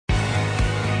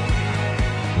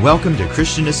Welcome to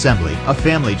Christian Assembly, a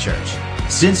family church.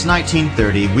 Since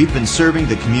 1930, we've been serving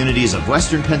the communities of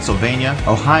Western Pennsylvania,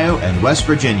 Ohio, and West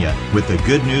Virginia with the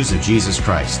good news of Jesus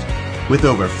Christ. With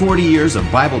over 40 years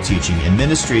of Bible teaching and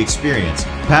ministry experience,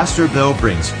 Pastor Bill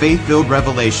brings faith-filled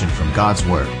revelation from God's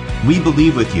Word. We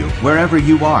believe with you, wherever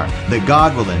you are, that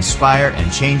God will inspire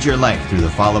and change your life through the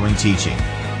following teaching.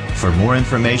 For more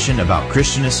information about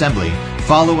Christian Assembly,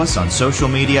 follow us on social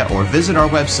media or visit our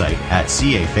website at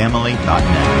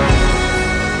cafamily.net.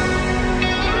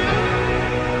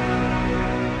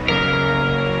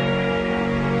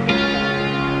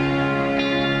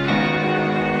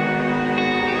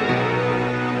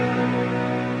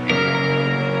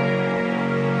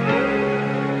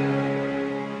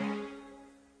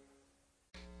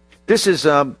 This is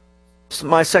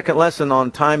my second lesson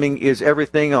on timing is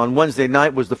everything. On Wednesday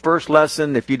night was the first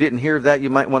lesson. If you didn't hear that, you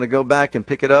might want to go back and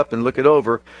pick it up and look it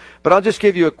over. But I'll just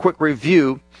give you a quick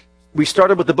review. We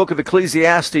started with the book of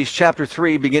Ecclesiastes, chapter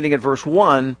 3, beginning at verse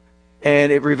 1,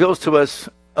 and it reveals to us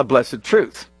a blessed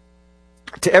truth.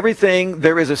 To everything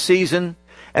there is a season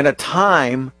and a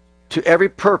time to every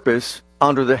purpose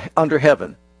under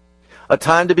heaven. A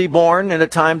time to be born and a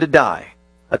time to die.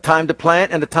 A time to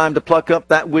plant and a time to pluck up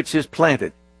that which is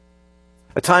planted.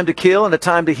 A time to kill and a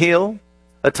time to heal.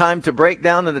 A time to break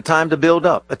down and a time to build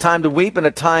up. A time to weep and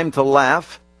a time to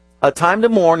laugh. A time to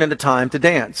mourn and a time to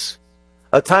dance.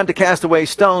 A time to cast away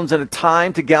stones and a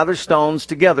time to gather stones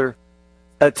together.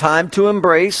 A time to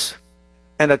embrace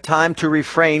and a time to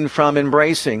refrain from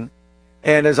embracing.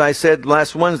 And as I said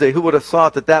last Wednesday, who would have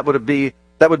thought that would be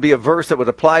a verse that would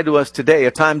apply to us today?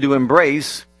 A time to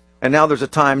embrace. And now there's a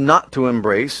time not to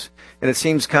embrace. And it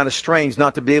seems kind of strange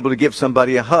not to be able to give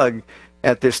somebody a hug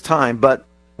at this time. But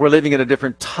we're living in a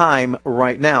different time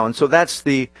right now. And so that's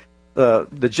the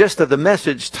gist of the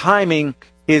message. Timing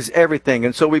is everything.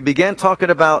 And so we began talking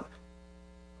about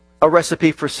a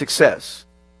recipe for success.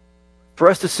 For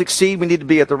us to succeed, we need to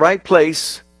be at the right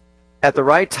place, at the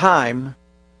right time,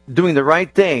 doing the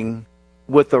right thing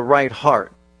with the right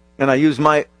heart. And I use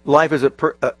my life as an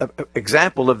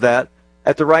example of that.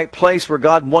 At the right place where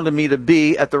God wanted me to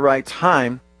be at the right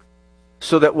time,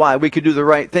 so that we could do the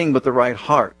right thing with the right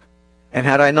heart. And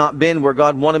had I not been where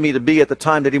God wanted me to be at the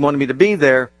time that He wanted me to be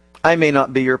there, I may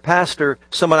not be your pastor.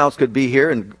 Someone else could be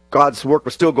here and God's work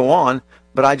would still go on,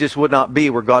 but I just would not be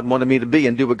where God wanted me to be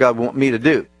and do what God wanted me to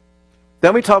do.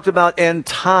 Then we talked about end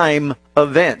time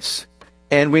events.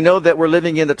 And we know that we're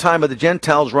living in the time of the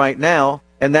Gentiles right now,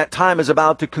 and that time is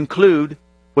about to conclude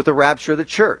with the rapture of the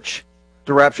church.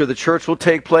 The rapture of the church will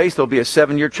take place. There'll be a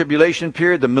 7-year tribulation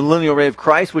period, the millennial reign of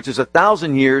Christ, which is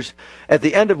 1,000 years, at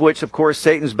the end of which, of course,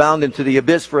 Satan's bound into the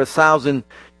abyss for 1,000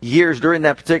 years during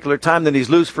that particular time. Then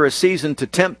he's loose for a season to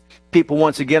tempt people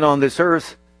once again on this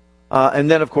earth. And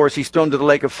then, of course, he's thrown to the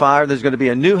lake of fire. There's going to be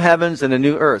a new heavens and a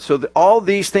new earth. So all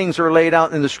these things are laid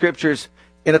out in the scriptures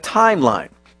in a timeline.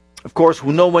 Of course,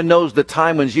 no one knows the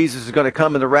time when Jesus is going to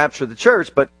come in the rapture of the church,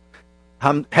 but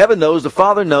heaven knows, the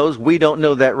Father knows. We don't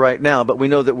know that right now, but we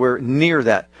know that we're near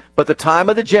that. But the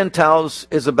time of the Gentiles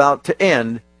is about to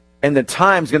end, and the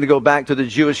time's going to go back to the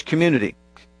Jewish community.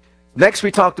 Next,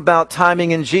 we talked about timing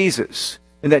in Jesus,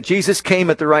 and that Jesus came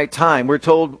at the right time. We're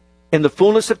told in the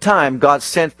fullness of time, God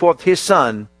sent forth His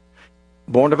Son,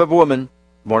 born of a woman,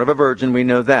 born of a virgin. We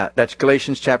know that. That's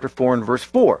Galatians chapter 4 and verse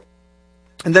 4.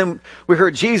 And then we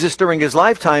heard Jesus during His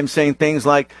lifetime saying things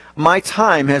like, my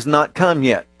time has not come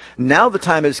yet. Now the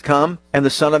time has come, and the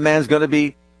Son of Man is going to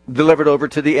be delivered over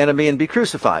to the enemy and be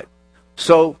crucified.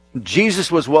 So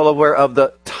Jesus was well aware of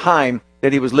the time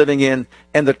that He was living in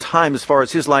and the time as far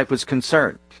as His life was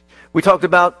concerned. We talked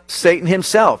about Satan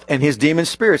himself and his demon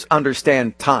spirits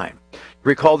understand time.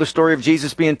 Recall the story of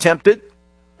Jesus being tempted.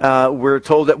 We're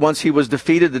told that once He was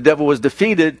defeated, the devil was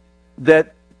defeated,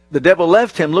 that the devil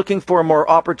left Him looking for a more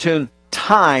opportune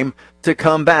time to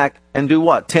come back and do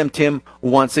what? Tempt Him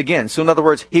once again. So in other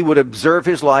words, he would observe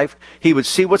his life. He would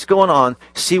see what's going on,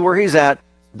 see where he's at.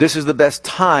 This is the best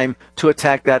time to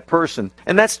attack that person.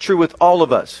 And that's true with all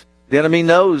of us. The enemy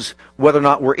knows whether or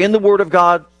not we're in the Word of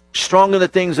God, strong in the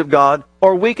things of God,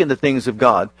 or weak in the things of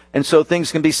God. And so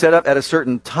things can be set up at a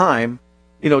certain time,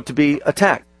 to be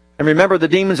attacked. And remember the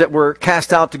demons that were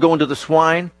cast out to go into the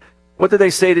swine? What did they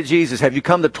say to Jesus? Have you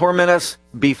come to torment us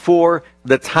before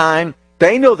the time?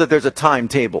 They know that there's a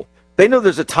timetable. They know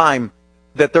there's a time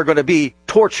that they're going to be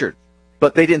tortured.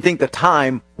 But they didn't think the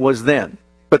time was then.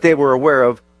 But they were aware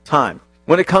of time.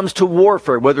 When it comes to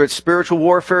warfare, whether it's spiritual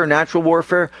warfare or natural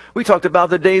warfare, we talked about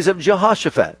the days of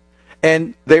Jehoshaphat.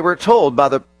 And they were told by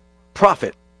the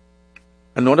prophet,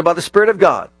 anointed by the Spirit of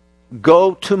God,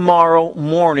 go tomorrow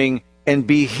morning and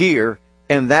be here,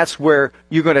 and that's where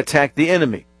you're going to attack the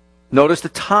enemy. Notice the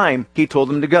time he told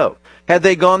them to go. Had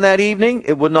they gone that evening,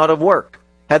 it would not have worked.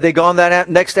 Had they gone that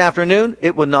next afternoon,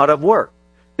 it would not have worked.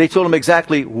 They told them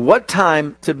exactly what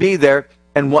time to be there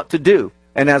and what to do.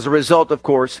 And as a result, of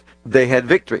course, they had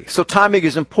victory. So timing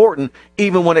is important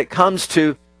even when it comes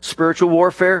to spiritual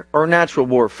warfare or natural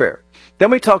warfare.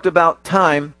 Then we talked about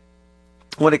time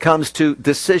when it comes to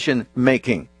decision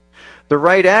making. The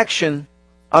wrong action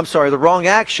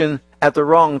at the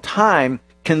wrong time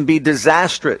can be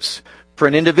disastrous for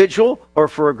an individual or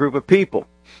for a group of people.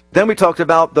 Then we talked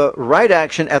about the right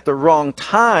action at the wrong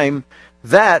time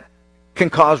that can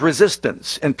cause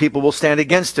resistance, and people will stand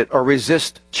against it or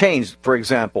resist change, for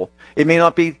example. It may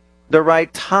not be the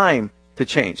right time to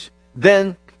change.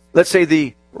 Then, let's say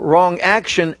the wrong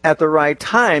action at the right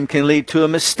time can lead to a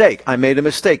mistake. I made a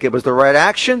mistake. It was the right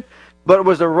action, but it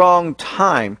was the wrong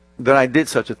time that I did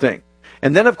such a thing.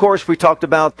 And then, of course, we talked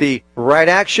about the right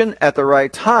action at the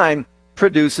right time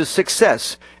produces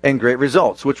success and great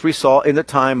results, which we saw in the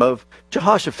time of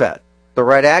Jehoshaphat. The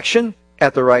right action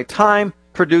at the right time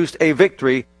produced a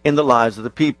victory in the lives of the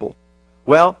people.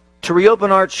 Well, to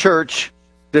reopen our church,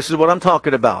 this is what I'm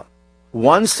talking about.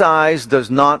 One size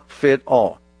does not fit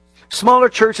all. Smaller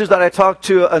churches that I talked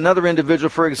to, another individual,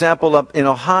 for example, up in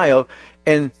Ohio,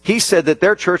 and he said that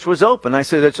their church was open. I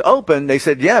said, it's open. They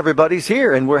said, yeah, everybody's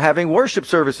here, and we're having worship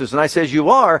services. And I said, you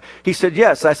are? He said,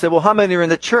 yes. I said, well, how many are in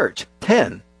the church?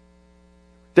 10.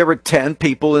 There were 10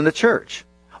 people in the church.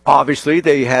 Obviously,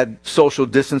 they had social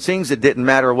distancing. It didn't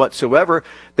matter whatsoever.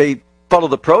 They followed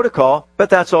the protocol, but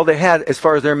that's all they had as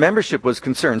far as their membership was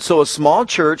concerned. So a small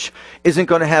church isn't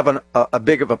going to have a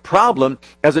big of a problem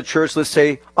as a church, let's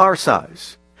say, our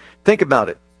size. Think about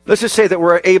it. Let's just say that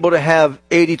we're able to have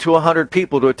 80 to 100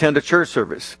 people to attend a church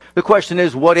service. The question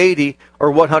is, what 80 or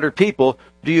what 100 people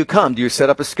do you come? Do you set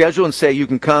up a schedule and say you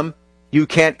can come, you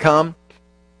can't come?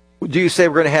 Do you say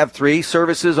we're going to have 3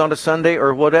 services on a Sunday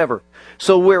or whatever?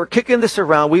 So we're kicking this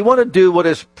around. We want to do what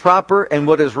is proper and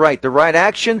what is right. The right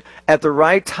action at the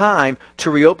right time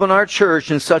to reopen our church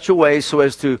in such a way so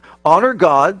as to honor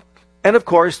God and, of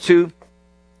course, to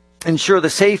ensure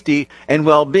the safety and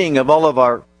well-being of all of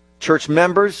our church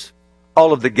members,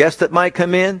 all of the guests that might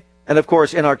come in, and, of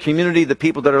course, in our community, the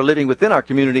people that are living within our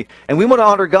community. And we want to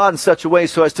honor God in such a way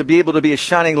so as to be able to be a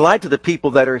shining light to the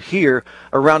people that are here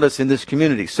around us in this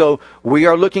community. So we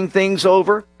are looking things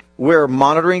over. We're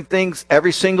monitoring things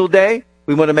every single day.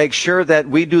 We want to make sure that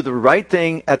we do the right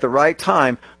thing at the right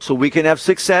time so we can have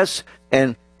success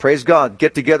and, praise God,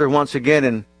 get together once again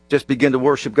and just begin to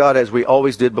worship God as we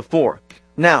always did before.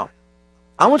 Now,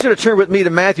 I want you to turn with me to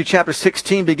Matthew chapter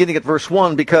 16, beginning at verse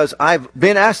 1, because I've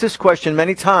been asked this question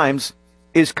many times.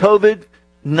 Is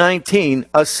COVID-19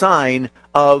 a sign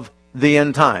of the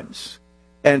end times?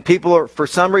 And people are, for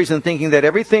some reason, thinking that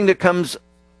everything that comes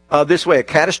this way, a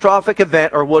catastrophic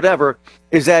event or whatever,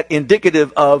 is that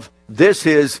indicative of this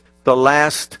is the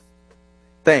last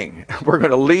thing. We're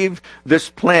going to leave this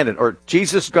planet, or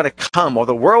Jesus is going to come, or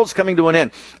the world's coming to an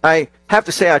end. I have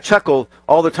to say I chuckle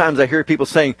all the times I hear people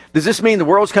saying, does this mean the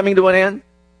world's coming to an end?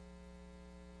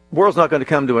 The world's not going to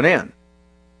come to an end.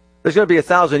 There's going to be a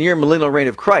 1,000-year millennial reign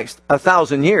of Christ.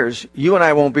 1,000 years. You and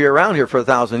I won't be around here for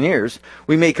 1,000 years.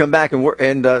 We may come back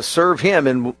and serve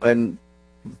Him and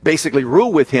basically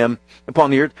rule with Him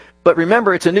upon the earth. But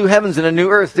remember, it's a new heavens and a new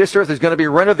earth. This earth is going to be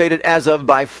renovated as of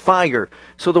by fire.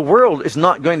 So the world is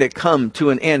not going to come to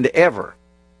an end ever.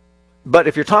 But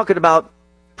if you're talking about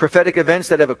prophetic events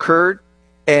that have occurred,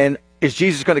 and is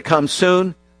Jesus going to come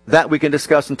soon, that we can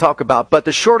discuss and talk about. But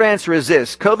the short answer is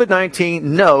this: COVID-19,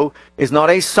 no, is not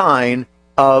a sign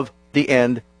of the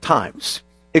end times.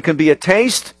 It can be a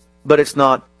taste, but it's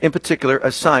not, in particular,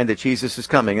 a sign that Jesus is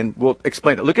coming. And we'll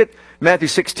explain it. Look at Matthew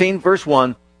 16, verse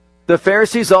 1. The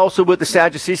Pharisees also with the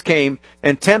Sadducees came,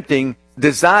 and tempting,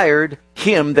 desired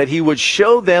him that he would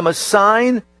show them a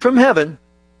sign from heaven.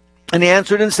 And he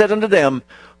answered and said unto them,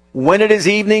 when it is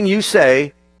evening, you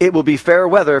say, it will be fair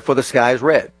weather, for the sky is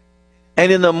red.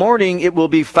 And in the morning it will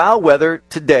be foul weather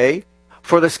today,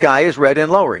 for the sky is red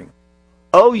and lowering.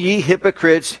 O ye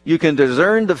hypocrites, you can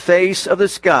discern the face of the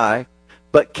sky,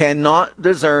 but cannot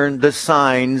discern the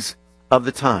signs of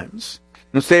the times.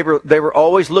 And so they were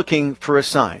always looking for a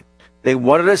sign. They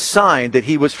wanted a sign that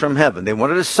he was from heaven. They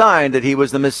wanted a sign that he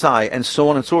was the Messiah, and so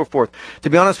on and so forth. To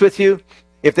be honest with you,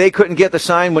 if they couldn't get the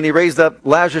sign when he raised up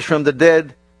Lazarus from the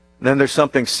dead, then there's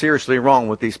something seriously wrong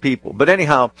with these people. But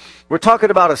anyhow, we're talking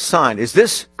about a sign. Is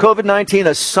this COVID-19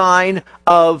 a sign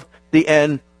of the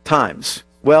end times?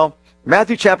 Well,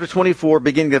 Matthew chapter 24,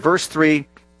 beginning at verse 3,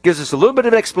 gives us a little bit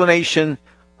of explanation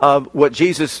of what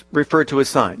Jesus referred to as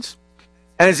signs.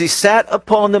 And as he sat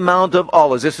upon the Mount of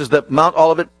Olives, this is the Mount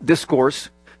Olivet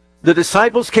discourse, The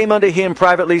disciples came unto him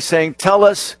privately, saying, Tell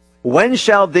us, when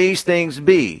shall these things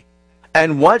be?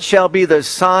 And what shall be the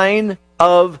sign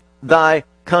of thy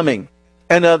coming,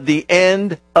 and of the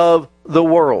end of the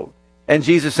world? And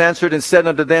Jesus answered and said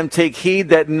unto them, Take heed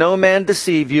that no man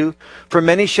deceive you, for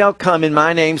many shall come in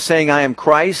my name, saying, I am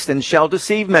Christ, and shall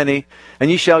deceive many. And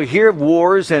ye shall hear of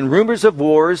wars and rumors of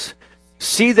wars.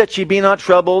 See that ye be not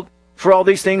troubled, for all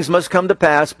these things must come to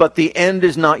pass, but the end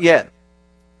is not yet.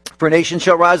 For nation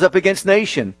shall rise up against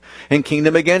nation, and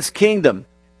kingdom against kingdom.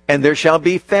 And there shall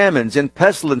be famines, and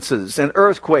pestilences, and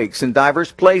earthquakes in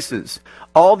divers places.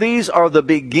 All these are the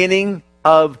beginning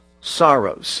of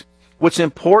sorrows. What's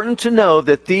important to know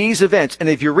that these events, and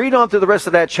if you read on through the rest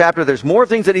of that chapter, there's more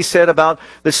things that he said about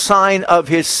the sign of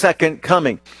his second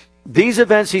coming. These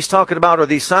events he's talking about, or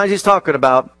these signs he's talking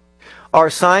about, are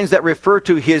signs that refer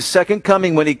to his second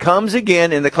coming when he comes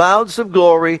again in the clouds of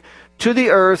glory to the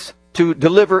earth to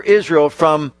deliver Israel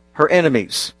from her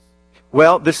enemies.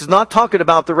 Well, this is not talking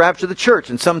about the rapture of the church,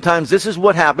 and sometimes this is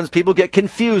what happens. People get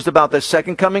confused about the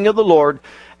second coming of the Lord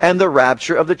and the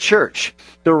rapture of the church.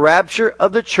 The rapture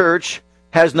of the church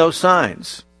has no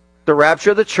signs. The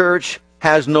rapture of the church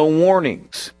has no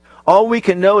warnings. All we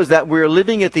can know is that we're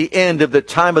living at the end of the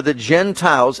time of the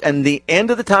Gentiles, and the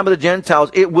end of the time of the Gentiles,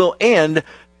 it will end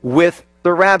with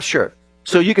the rapture.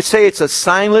 So you could say it's a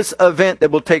signless event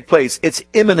that will take place. It's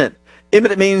imminent.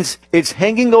 Imminent means it's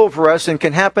hanging over us and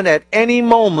can happen at any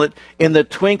moment in the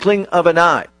twinkling of an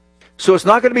eye. So it's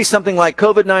not going to be something like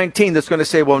COVID-19 that's going to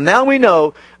say, well, now we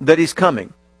know that he's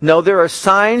coming. No, there are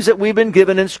signs that we've been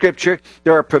given in Scripture.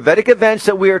 There are prophetic events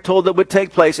that we are told that would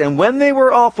take place. And when they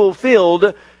were all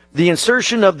fulfilled, the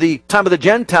insertion of the time of the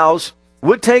Gentiles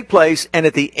would take place. And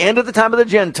at the end of the time of the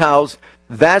Gentiles,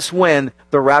 that's when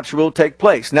the rapture will take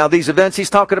place. Now, these events he's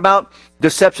talking about,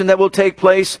 deception that will take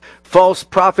place, false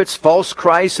prophets, false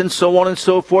Christs, and so on and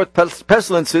so forth,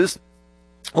 pestilences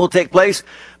will take place.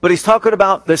 But he's talking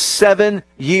about the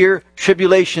 7-year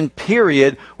tribulation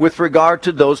period with regard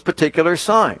to those particular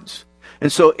signs.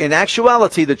 And so, in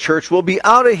actuality, the church will be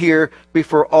out of here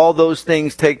before all those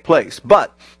things take place.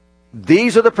 But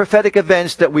these are the prophetic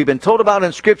events that we've been told about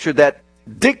in Scripture that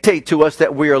dictate to us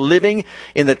that we are living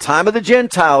in the time of the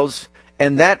Gentiles,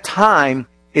 and that time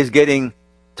is getting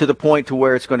to the point to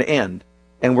where it's going to end,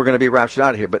 and we're going to be raptured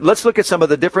out of here. But let's look at some of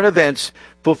the different events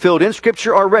fulfilled in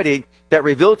Scripture already that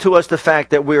reveal to us the fact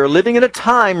that we are living in a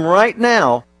time right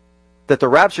now that the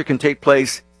rapture can take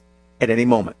place at any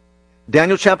moment.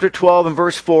 Daniel chapter 12 and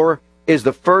verse 4 is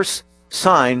the first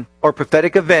sign or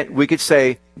prophetic event, we could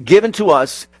say, given to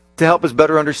us to help us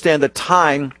better understand the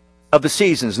time of the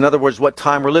seasons. In other words, what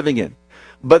time we're living in.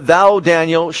 But thou,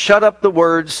 Daniel, shut up the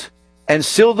words and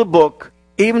seal the book,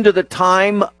 even to the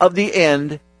time of the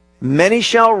end. Many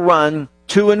shall run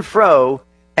to and fro,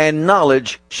 and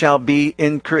knowledge shall be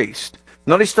increased.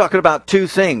 Notice he's talking about two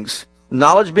things.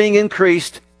 Knowledge being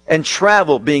increased and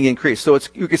travel being increased. So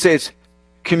you could say it's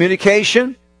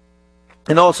communication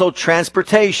and also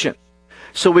transportation.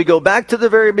 So we go back to the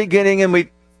very beginning and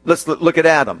let's look at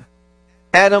Adam.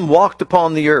 Adam walked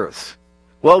upon the earth.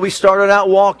 Well, we started out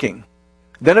walking.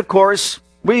 Then, of course,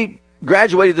 we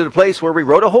graduated to the place where we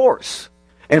rode a horse.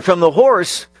 And from the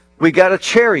horse, we got a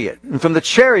chariot. And from the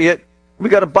chariot, we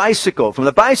got a bicycle. From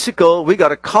the bicycle, we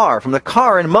got a car. From the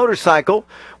car and motorcycle,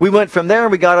 we went from there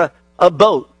and we got a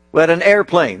boat. We had an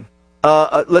airplane.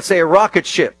 Let's say a rocket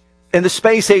ship. And the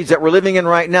space age that we're living in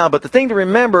right now. But the thing to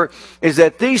remember is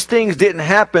that these things didn't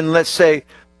happen, let's say,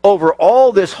 over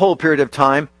all this whole period of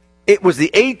time. It was the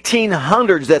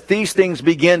 1800s that these things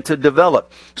began to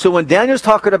develop. So when Daniel's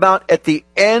talking about at the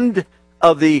end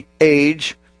of the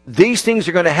age, these things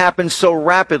are going to happen so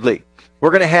rapidly. We're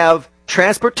going to have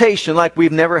transportation like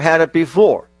we've never had it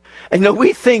before. And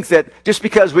we think that just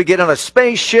because we get on a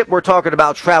spaceship, we're talking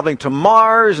about traveling to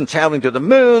Mars and traveling to the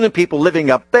moon and people living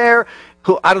up there.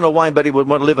 I don't know why anybody would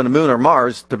want to live on the moon or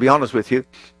Mars, to be honest with you.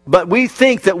 But we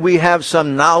think that we have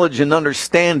some knowledge and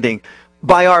understanding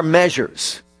by our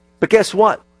measures. But guess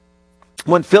what?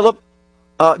 When Philip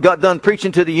got done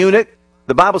preaching to the eunuch,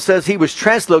 the Bible says he was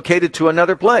translocated to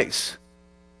another place.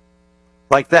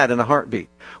 Like that, in a heartbeat.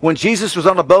 When Jesus was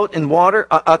on a boat in water,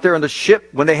 out there on the ship,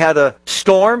 when they had a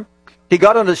storm, he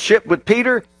got on the ship with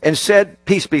Peter and said,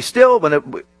 "Peace be still,"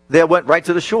 they went right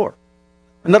to the shore.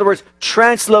 In other words,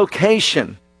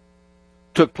 translocation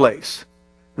took place.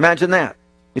 Imagine that.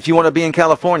 If you want to be in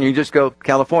California, you just go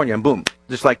California, and boom,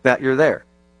 just like that, you're there.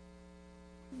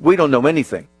 We don't know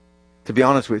anything, to be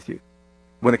honest with you,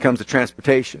 when it comes to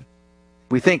transportation.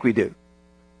 We think we do.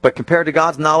 But compared to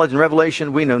God's knowledge and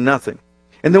revelation, we know nothing.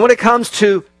 And then when it comes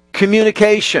to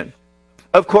communication,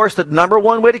 of course, the number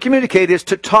one way to communicate is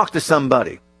to talk to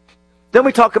somebody. Then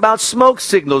we talk about smoke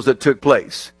signals that took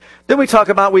place. Then we talk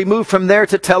about we moved from there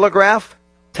to telegraph,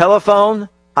 telephone,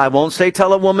 I won't say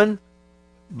telewoman,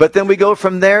 but then we go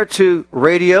from there to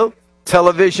radio,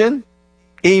 television,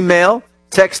 email,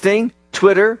 texting,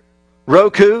 Twitter,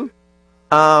 Roku,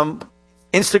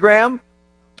 Instagram,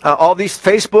 all these,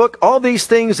 Facebook, all these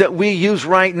things that we use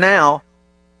right now.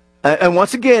 And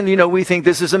once again, we think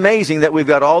this is amazing that we've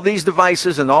got all these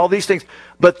devices and all these things.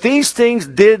 But these things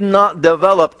did not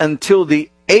develop until the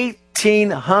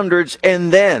 1800s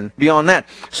and then beyond that.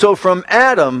 So from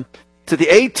Adam to the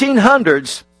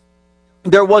 1800s,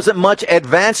 there wasn't much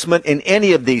advancement in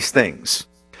any of these things.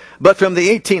 But from the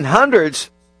 1800s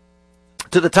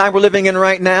to the time we're living in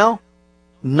right now,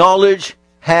 knowledge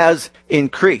has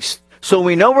increased. So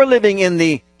we know we're living in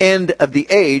the end of the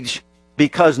age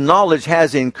because knowledge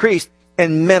has increased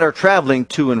and men are traveling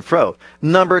to and fro.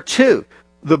 Number 2,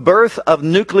 the birth of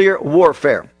nuclear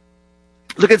warfare.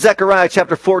 Look at Zechariah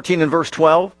chapter 14 and verse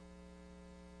 12.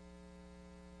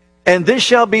 And this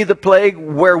shall be the plague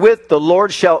wherewith the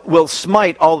Lord will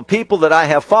smite all the people that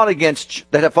have fought against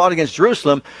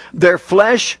Jerusalem. Their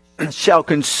flesh shall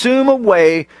consume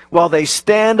away while they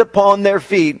stand upon their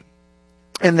feet,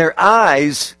 and their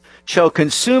eyes shall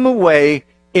consume away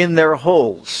in their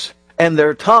holes, and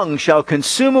their tongue shall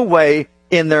consume away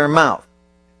in their mouth.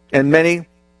 And many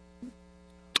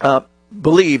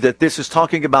believe that this is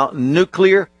talking about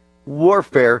nuclear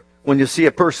warfare when you see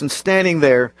a person standing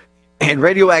there and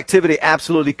radioactivity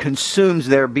absolutely consumes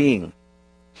their being.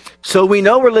 So we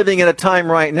know we're living in a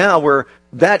time right now where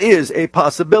that is a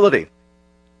possibility.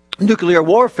 Nuclear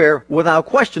warfare, without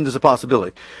question, is a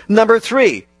possibility. Number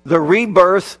 3, the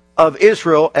rebirth of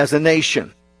Israel as a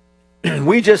nation.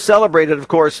 We just celebrated, of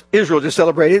course, Israel just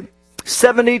celebrated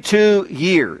 72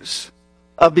 years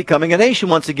of becoming a nation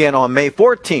once again on May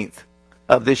 14th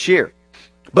of this year.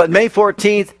 But May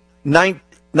 14th,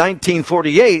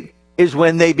 1948 is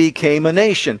when they became a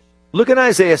nation. Look at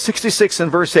Isaiah 66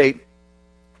 and verse 8.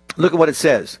 Look at what it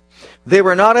says. They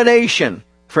were not a nation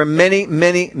for many,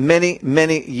 many, many,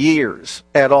 many years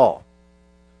at all.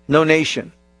 No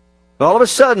nation. But all of a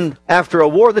sudden, after a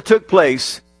war that took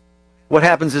place, what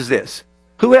happens is this.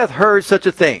 Who hath heard such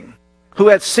a thing? Who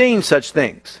hath seen such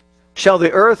things? Shall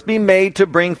the earth be made to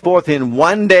bring forth in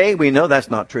one day? We know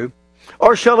that's not true.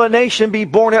 Or shall a nation be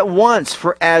born at once?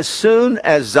 For as soon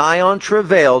as Zion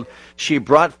travailed, she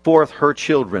brought forth her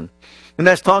children. And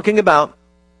that's talking about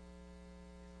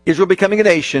Israel becoming a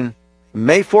nation,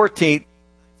 May 14th,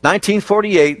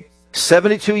 1948,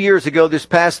 72 years ago this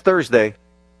past Thursday.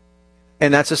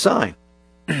 And that's a sign.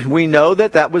 We know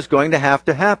that that was going to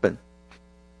happen.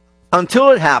 Until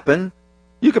it happened,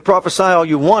 you could prophesy all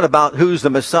you want about who's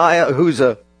the Messiah, who's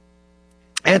a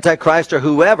Antichrist, or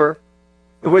whoever.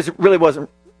 It really wasn't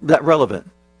that relevant.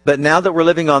 But now that we're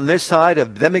living on this side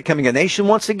of them becoming a nation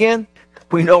once again,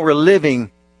 we know we're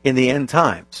living in the end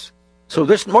times. So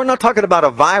we're not talking about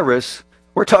a virus.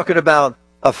 We're talking about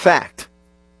a fact.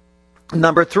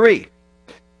 Number 4,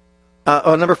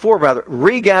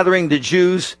 regathering the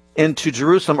Jews into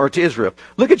Jerusalem or to Israel.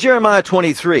 Look at Jeremiah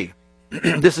 23.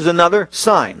 This is another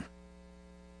sign.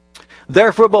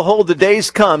 Therefore, behold, the days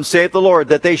come, saith the Lord,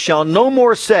 that they shall no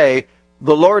more say,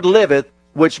 the Lord liveth,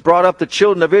 which brought up the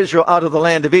children of Israel out of the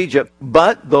land of Egypt.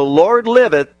 But the Lord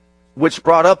liveth, which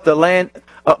brought up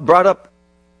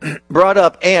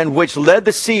and which led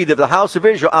the seed of the house of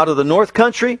Israel out of the north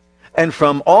country, and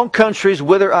from all countries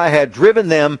whither I had driven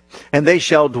them, and they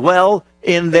shall dwell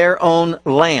in their own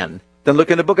land. Then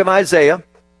look in the book of Isaiah,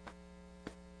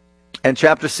 and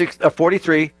chapter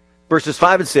 43, verses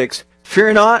 5 and 6.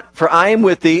 Fear not, for I am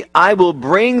with thee. I will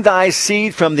bring thy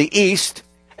seed from the east,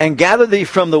 and gather thee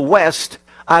from the west.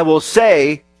 I will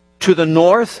say, to the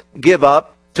north, give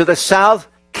up. To the south,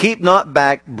 keep not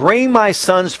back. Bring my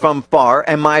sons from far,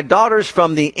 and my daughters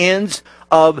from the ends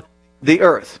of the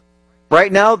earth.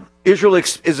 Right now, Israel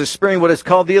is experiencing what is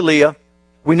called the Aliyah.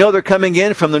 We know they're coming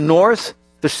in from the north,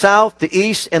 the south, the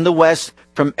east, and the west,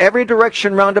 from every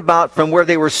direction round about, from where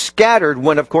they were scattered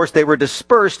when, of course, they were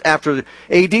dispersed after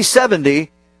AD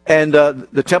 70, and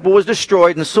the temple was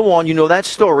destroyed, and so on. You know that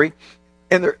story.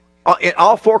 And they're in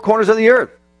all four corners of the earth.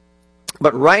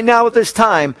 But right now at this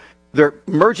time, they're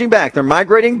merging back. They're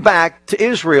migrating back to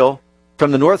Israel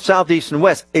from the north, south, east, and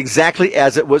west, exactly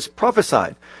as it was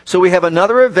prophesied. So we have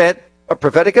another event, a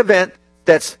prophetic event,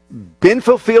 that's been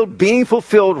fulfilled, being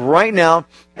fulfilled right now,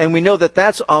 and we know that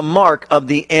that's a mark of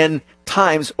the end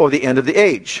times or the end of the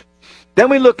age. Then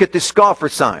we look at the scoffer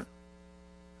sign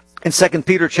in 2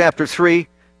 Peter chapter 3,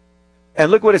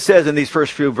 and look what it says in these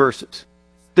first few verses.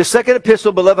 The second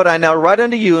epistle, beloved, I now write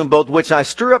unto you, in both which I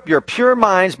stir up your pure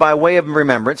minds by way of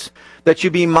remembrance, that you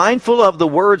be mindful of the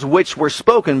words which were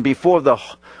spoken before the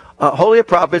holy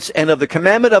prophets, and of the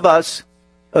commandment of us,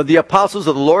 of the apostles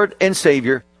of the Lord and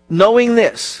Savior, knowing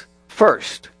this,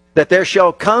 first, that there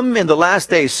shall come in the last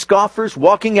days scoffers,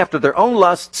 walking after their own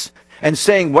lusts, and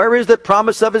saying, where is the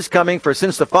promise of his coming? For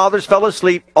since the fathers fell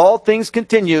asleep, all things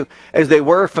continue as they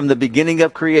were from the beginning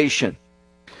of creation.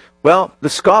 Well, the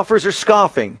scoffers are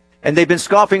scoffing, and they've been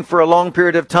scoffing for a long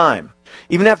period of time.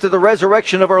 Even after the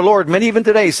resurrection of our Lord, many even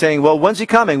today saying, well, when's he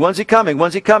coming? When's he coming?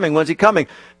 When's he coming? When's he coming?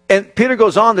 And Peter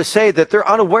goes on to say that they're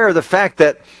unaware of the fact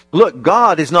that, look,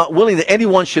 God is not willing that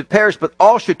anyone should perish, but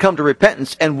all should come to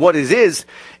repentance. And what it is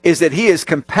that he is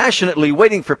compassionately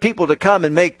waiting for people to come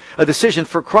and make a decision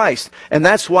for Christ. And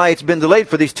that's why it's been delayed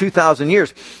for these 2,000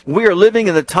 years. We are living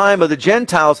in the time of the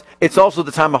Gentiles. It's also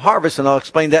the time of harvest, and I'll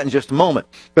explain that in just a moment.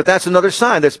 But that's another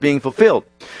sign that's being fulfilled.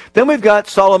 Then we've got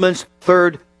Solomon's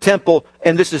third temple,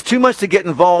 and this is too much to get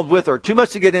involved with or too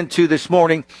much to get into this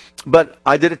morning, but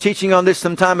I did a teaching on this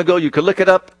some time ago. You can look it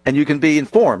up and you can be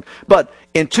informed. But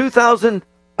in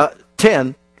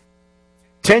 2010,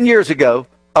 10 years ago,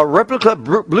 a replica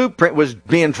blueprint was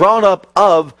being drawn up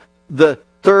of the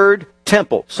third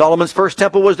temple. Solomon's first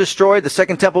temple was destroyed, the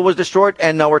second temple was destroyed,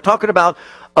 and now we're talking about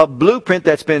a blueprint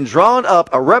that's been drawn up,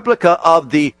 a replica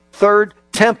of the third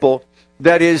temple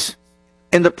that is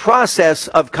in the process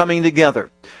of coming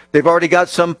together. They've already got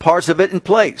some parts of it in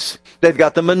place. They've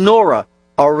got the menorah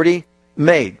already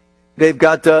made. They've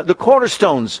got the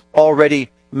cornerstones already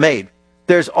made.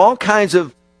 There's all kinds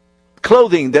of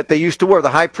clothing that they used to wear, the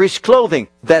high priest clothing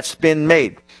that's been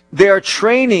made. They are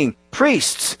training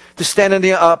priests to stand in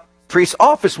the priest's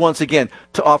office once again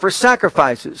to offer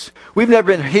sacrifices. We've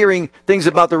never been hearing things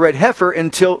about the red heifer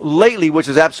until lately, which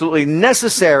is absolutely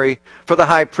necessary for the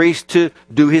high priest to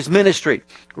do his ministry.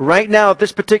 Right now, at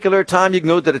this particular time, you can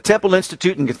go to the Temple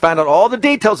Institute and can find out all the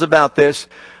details about this,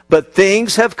 but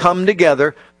things have come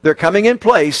together. They're coming in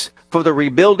place for the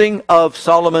rebuilding of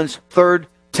Solomon's third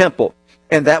temple,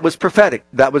 and that was prophetic.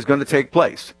 That was going to take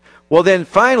place. Well, then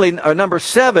finally, number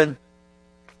 7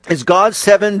 is God's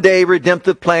 7-day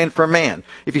redemptive plan for man.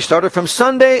 If you started from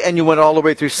Sunday and you went all the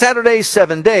way through Saturday,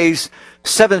 7 days,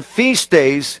 7 feast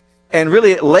days, and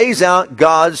really it lays out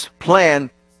God's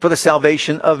plan for the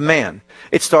salvation of man.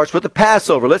 It starts with the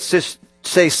Passover. Let's just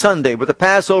say Sunday with the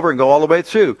Passover and go all the way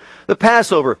through. The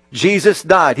Passover, Jesus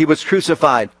died. He was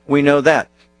crucified. We know that.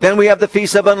 Then we have the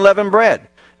Feast of Unleavened Bread.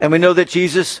 And we know that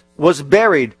Jesus was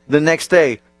buried the next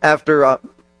day after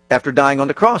dying on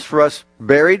the cross for us,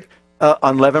 buried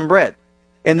unleavened bread.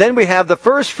 And then we have the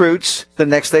first fruits the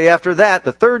next day after that,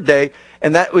 the third day,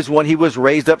 and that was when he was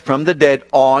raised up from the dead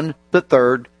on the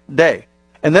third day.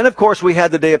 And then, of course, we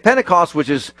had the day of Pentecost, which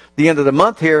is the end of the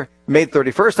month here, May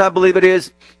 31st, I believe it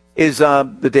is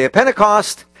the day of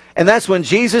Pentecost, and that's when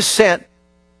Jesus sent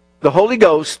the Holy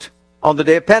Ghost on the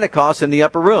day of Pentecost in the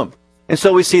upper room. And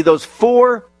so we see those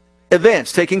 4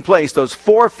 events taking place, those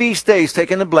 4 feast days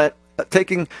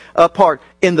taking part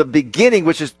in the beginning,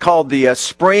 which is called the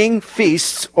spring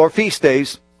feasts or feast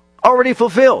days, already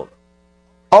fulfilled,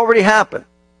 already happened.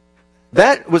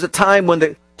 That was a time when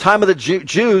the time of the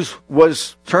Jews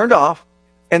was turned off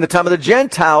and the time of the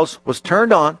Gentiles was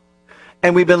turned on.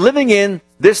 And we've been living in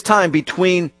this time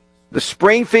between the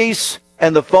spring feasts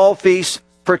and the fall feasts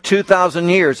for 2,000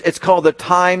 years. It's called the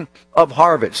time of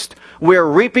harvest. We're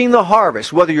reaping the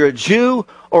harvest. Whether you're a Jew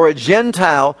or a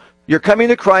Gentile, you're coming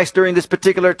to Christ during this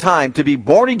particular time to be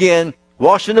born again,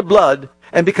 washed in the blood,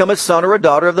 and become a son or a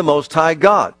daughter of the Most High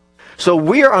God. So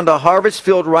we are on the harvest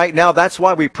field right now. That's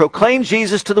why we proclaim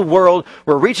Jesus to the world.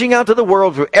 We're reaching out to the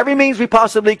world through every means we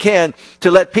possibly can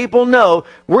to let people know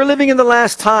we're living in the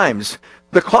last times.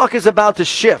 The clock is about to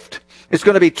shift. It's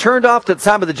going to be turned off to the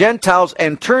time of the Gentiles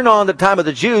and turned on to the time of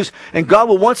the Jews. And God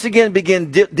will once again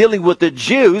begin dealing with the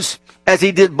Jews as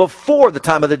he did before the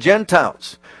time of the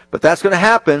Gentiles. But that's going to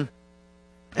happen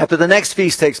after the next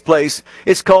feast takes place.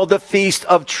 It's called the Feast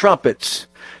of Trumpets.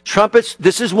 Trumpets,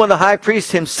 this is when the high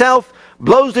priest himself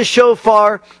blows the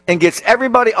shofar and gets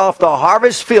everybody off the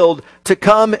harvest field to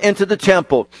come into the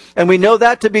temple. And we know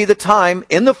that to be the time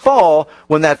in the fall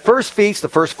when that first feast, the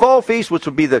first fall feast, which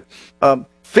will be the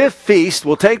 5th feast,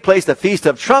 will take place, the Feast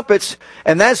of Trumpets.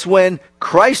 And that's when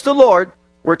Christ the Lord,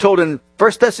 we're told in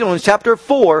 1 Thessalonians chapter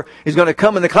 4, is going to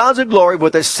come in the clouds of glory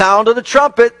with the sound of the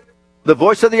trumpet, the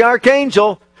voice of the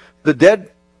archangel. The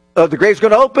dead, the grave's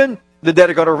going to open. The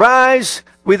dead are going to rise.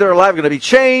 We that are alive are going to be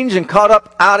changed and caught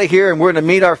up out of here, and we're going to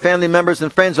meet our family members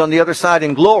and friends on the other side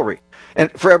in glory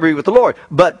and forever be with the Lord.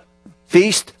 But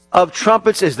Feast of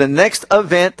Trumpets is the next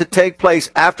event to take place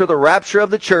after the rapture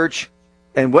of the church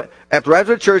And what after the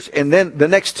rapture of the church, and then the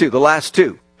next two, the last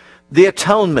two. The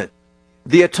atonement.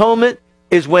 The atonement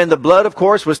is when the blood, of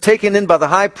course, was taken in by the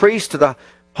high priest to the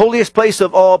holiest place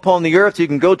of all upon the earth. You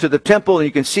can go to the temple and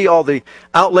you can see all the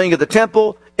outlaying of the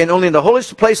temple. And only in the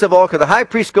holiest place of all could the high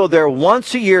priest go there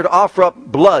once a year to offer up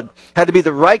blood. Had to be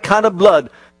the right kind of blood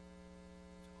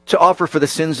to offer for the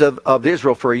sins of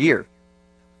Israel for a year.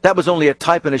 That was only a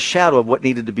type and a shadow of what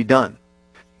needed to be done.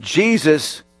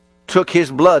 Jesus took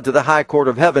his blood to the high court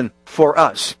of heaven for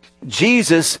us.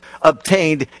 Jesus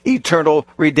obtained eternal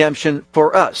redemption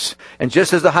for us. And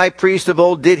just as the high priest of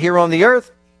old did here on the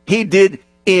earth, he did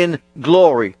in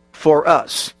glory for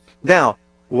us. Now,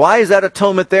 why is that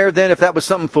atonement there then if that was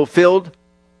something fulfilled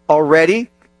already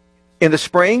in the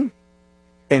spring?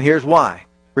 And here's why.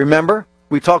 Remember,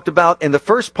 we talked about in the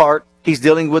first part, he's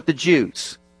dealing with the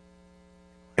Jews.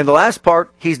 In the last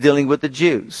part, he's dealing with the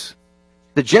Jews.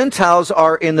 The Gentiles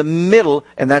are in the middle,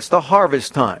 and that's the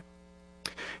harvest time.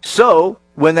 So,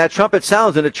 when that trumpet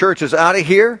sounds and the church is out of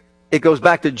here, it goes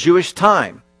back to Jewish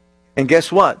time. And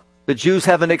guess what? The Jews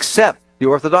haven't accepted, the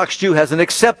Orthodox Jew hasn't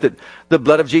accepted the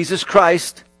blood of Jesus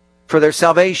Christ for their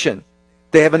salvation.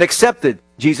 They haven't accepted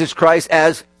Jesus Christ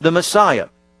as the Messiah.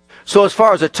 So as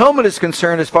far as atonement is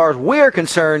concerned, as far as we're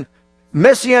concerned,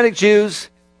 Messianic Jews,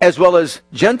 as well as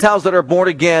Gentiles that are born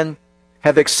again,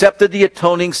 have accepted the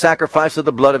atoning sacrifice of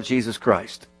the blood of Jesus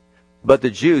Christ. But the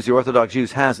Jews, the Orthodox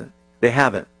Jews, hasn't. They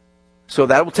haven't. So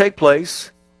that will take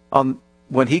place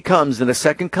when he comes in the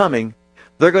second coming.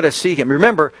 They're going to see him.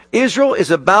 Remember, Israel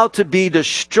is about to be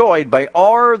destroyed by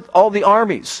all the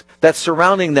armies that's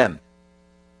surrounding them.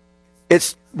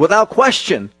 It's without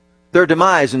question their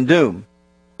demise and doom.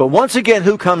 But once again,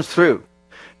 who comes through?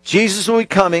 Jesus will be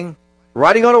coming,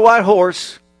 riding on a white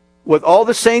horse, with all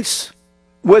the saints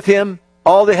with him,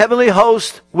 all the heavenly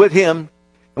host with him.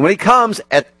 And when he comes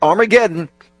at Armageddon,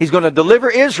 he's going to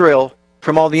deliver Israel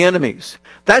from all the enemies.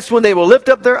 That's when they will lift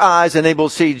up their eyes and they will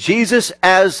see Jesus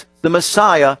as the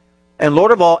Messiah and Lord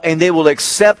of all, and they will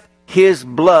accept his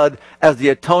blood as the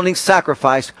atoning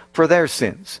sacrifice for their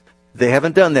sins. They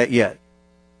haven't done that yet.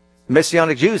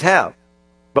 Messianic Jews have,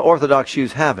 but Orthodox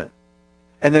Jews haven't.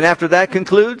 And then after that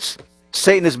concludes,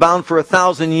 Satan is bound for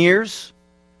 1,000 years.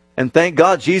 And thank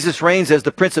God Jesus reigns as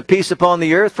the Prince of Peace upon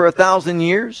the earth for 1,000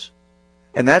 years.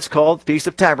 And that's called Feast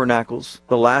of Tabernacles,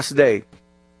 the last day,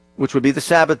 which would be the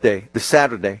Sabbath day, the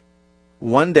Saturday.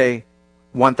 One day,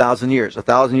 1,000 years.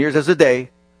 1,000 years is a day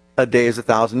is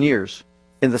 1,000 years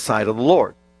in the sight of the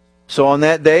Lord. So on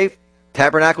that day,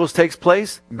 Tabernacles takes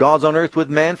place. God's on earth with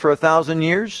man for 1,000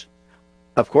 years.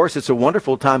 Of course, it's a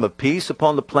wonderful time of peace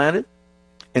upon the planet.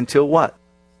 Until what?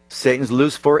 Satan's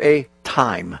loose for a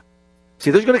time.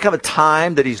 See, there's going to come a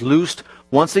time that he's loosed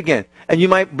once again. And you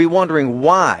might be wondering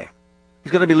why.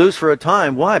 He's going to be loose for a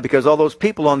time. Why? Because all those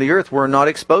people on the earth were not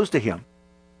exposed to him.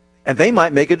 And they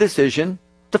might make a decision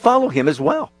to follow him as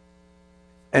well.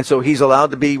 And so he's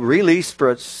allowed to be released for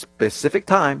a specific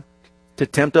time to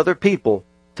tempt other people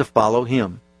to follow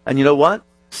him. And you know what?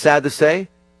 Sad to say,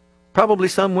 probably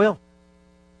some will.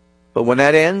 But when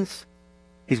that ends,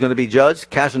 he's going to be judged,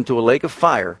 cast into a lake of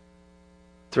fire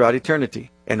throughout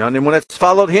eternity. And anyone that's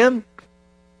followed him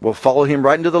will follow him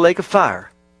right into the lake of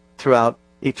fire throughout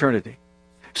eternity.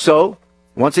 So,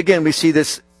 once again, we see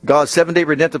this God's 7-day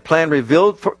redemptive plan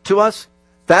revealed to us.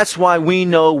 That's why we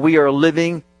know we are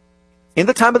living in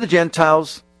the time of the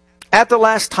Gentiles, at the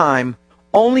last time,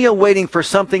 only awaiting for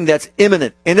something that's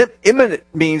imminent. And imminent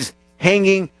means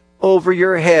hanging over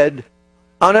your head,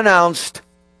 unannounced,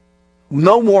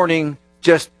 no warning,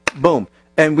 just boom.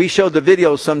 And we showed the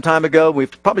video some time ago.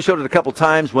 We've probably showed it a couple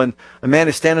times when a man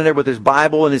is standing there with his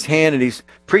Bible in his hand and he's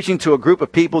preaching to a group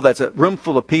of people. That's a room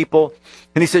full of people.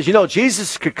 And he says, you know,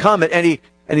 Jesus could come and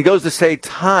he goes to say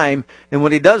time. And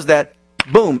when he does that,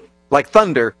 boom, like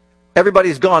thunder,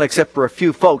 everybody's gone except for a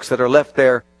few folks that are left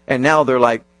there. And now they're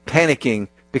like panicking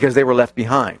because they were left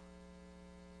behind.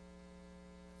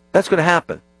 That's going to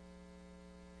happen.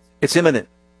 It's imminent.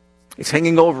 It's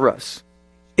hanging over us.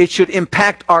 It should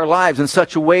impact our lives in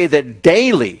such a way that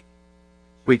daily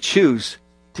we choose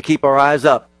to keep our eyes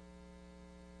up,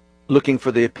 looking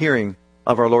for the appearing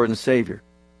of our Lord and Savior.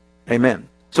 Amen.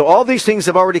 So all these things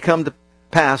have already come to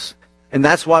pass, and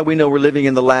that's why we know we're living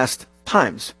in the last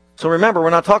times. So remember, we're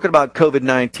not talking about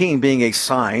COVID-19 being a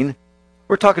sign.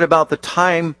 We're talking about the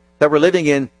time that we're living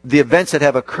in, the events that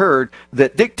have occurred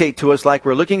that dictate to us, like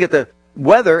we're looking at the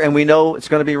weather and we know it's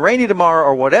going to be rainy tomorrow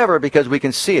or whatever because we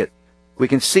can see it. We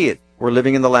can see it. We're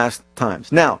living in the last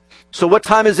times. Now, so what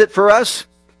time is it for us?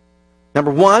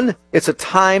 Number one, it's a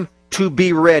time to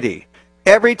be ready.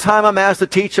 Every time I'm asked to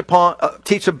teach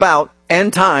about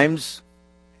end times,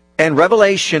 and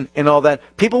revelation and all that.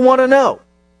 People want to know.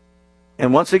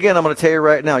 And once again, I'm going to tell you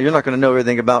right now, you're not going to know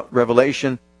everything about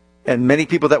Revelation. And many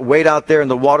people that wade out there in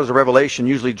the waters of Revelation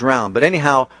usually drown. But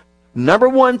anyhow, number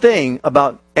one thing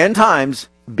about end times,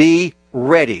 be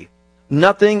ready.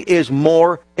 Nothing is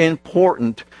more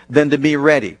important than to be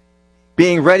ready.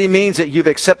 Being ready means that you've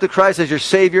accepted Christ as your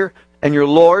Savior and your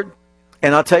Lord.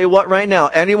 And I'll tell you what right now,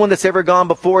 anyone that's ever gone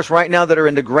before us right now that are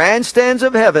in the grandstands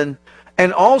of heaven,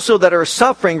 and also that are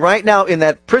suffering right now in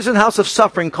that prison house of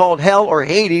suffering called hell or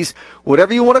Hades,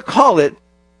 whatever you want to call it,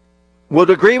 would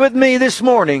agree with me this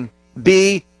morning,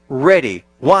 be ready.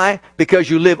 Why? Because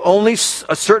you live only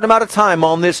a certain amount of time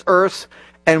on this earth,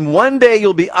 and one day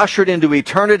you'll be ushered into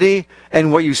eternity,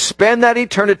 and where you spend that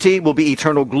eternity will be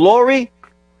eternal glory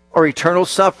or eternal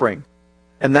suffering.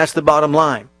 And that's the bottom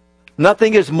line.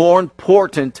 Nothing is more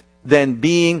important than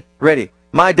being ready.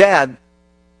 My dad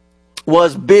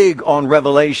was big on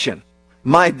Revelation.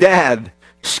 My dad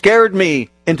scared me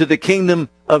into the kingdom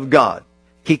of God.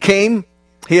 He came,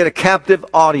 he had a captive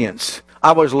audience.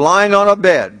 I was lying on a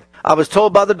bed. I was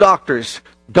told by the doctors,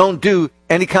 don't do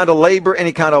any kind of labor,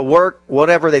 any kind of work,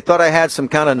 whatever. They thought I had some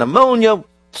kind of pneumonia.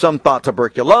 Some thought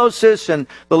tuberculosis, and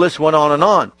the list went on and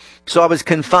on. So I was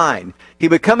confined. He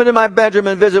would come into my bedroom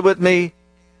and visit with me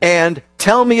and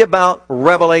tell me about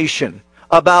Revelation,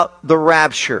 about the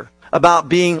rapture, about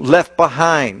being left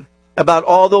behind, about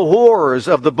all the horrors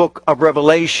of the book of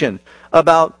Revelation,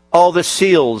 about all the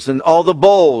seals and all the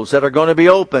bowls that are going to be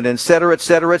opened, etc.,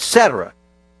 etc., etc.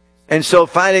 And so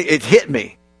finally it hit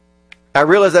me. I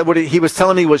realized that what he was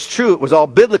telling me was true. It was all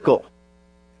biblical.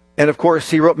 And of course,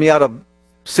 he wrote me out a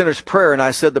sinner's prayer, and I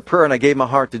said the prayer, and I gave my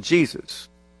heart to Jesus.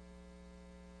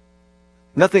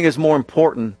 Nothing is more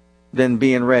important than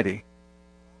being ready.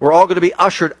 We're all going to be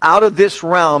ushered out of this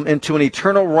realm into an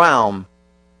eternal realm.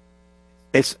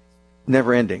 It's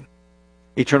never ending.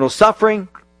 Eternal suffering,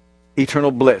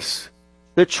 eternal bliss.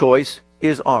 The choice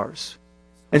is ours.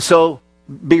 And so,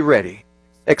 be ready.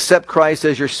 Accept Christ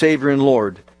as your Savior and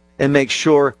Lord, and make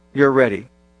sure you're ready.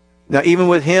 Now, even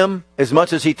with him, as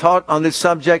much as he taught on this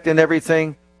subject and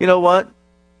everything, you know what?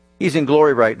 He's in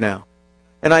glory right now.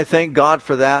 And I thank God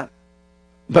for that.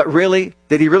 But really,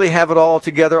 did he really have it all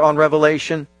together on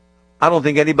Revelation? I don't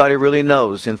think anybody really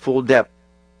knows in full depth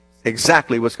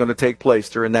exactly what's going to take place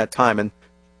during that time and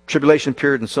tribulation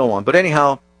period and so on. But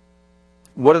anyhow,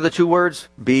 what are the two words?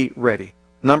 Be ready.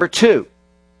 Number 2,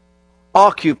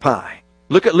 occupy.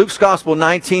 Look at Luke's Gospel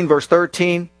 19, verse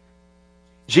 13.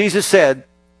 Jesus said,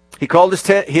 he called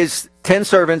his 10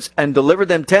 servants and delivered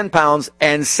them 10 pounds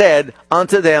and said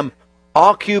unto them,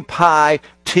 occupy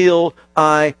till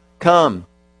I come.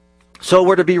 So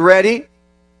we're to be ready,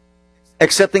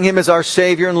 accepting him as our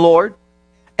Savior and Lord,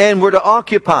 and we're to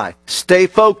occupy. Stay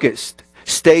focused,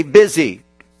 stay busy,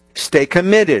 stay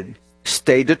committed,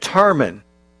 stay determined.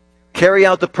 Carry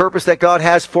out the purpose that God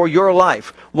has for your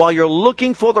life. While you're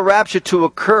looking for the rapture to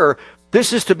occur,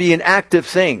 this is to be an active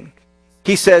thing.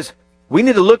 He says, we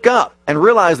need to look up and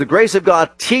realize the grace of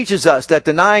God teaches us that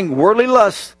denying worldly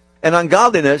lust and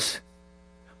ungodliness,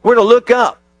 we're to look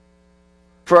up,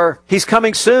 for he's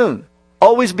coming soon.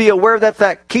 Always be aware of that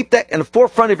fact. Keep that in the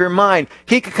forefront of your mind.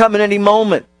 He could come in any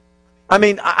moment. I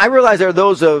mean, I realize there are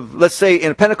those of, let's say,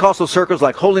 in Pentecostal circles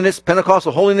like holiness,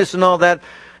 Pentecostal holiness and all that.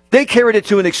 They carried it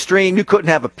to an extreme. You couldn't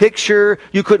have a picture.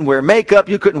 You couldn't wear makeup.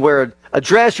 You couldn't wear a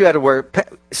dress. You had to wear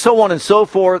so on and so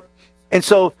forth. And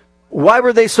so, why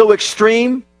were they so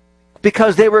extreme?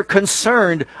 Because they were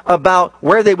concerned about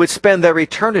where they would spend their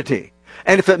eternity.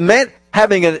 And if it meant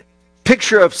having a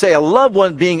picture of, say, a loved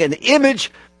one being an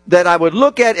image that I would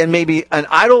look at and maybe an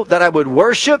idol that I would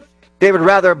worship, they would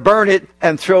rather burn it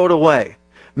and throw it away.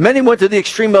 Many went to the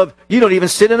extreme of, you don't even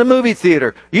sit in a movie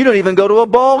theater. You don't even go to a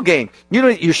ball game.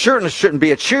 You certainly shouldn't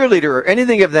be a cheerleader or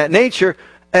anything of that nature.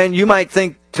 And you might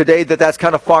think today that that's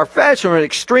kind of far-fetched or an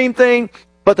extreme thing.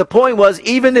 But the point was,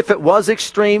 even if it was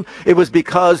extreme, it was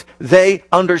because they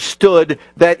understood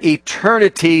that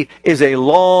eternity is a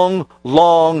long,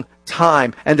 long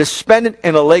time. And to spend it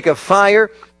in a lake of fire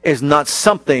is not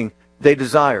something they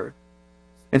desired.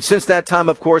 And since that time,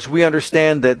 of course, we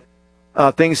understand that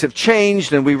things have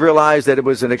changed, and we realize that it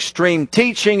was an extreme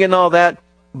teaching and all that.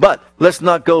 But let's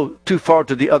not go too far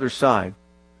to the other side.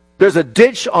 There's a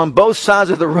ditch on both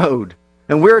sides of the road,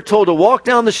 and we're told to walk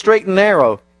down the straight and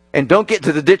narrow, and don't get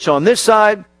to the ditch on this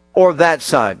side or that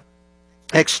side.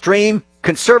 Extreme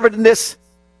conservativeness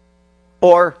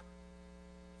or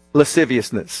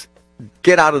lasciviousness.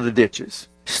 Get out of the ditches.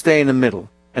 Stay in the middle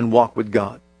and walk with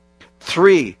God.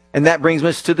 3, and that brings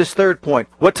us to this third point.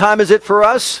 What time is it for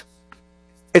us?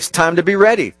 It's time to be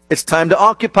ready. It's time to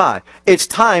occupy. It's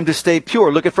time to stay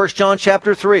pure. Look at 1 John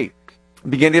chapter 3.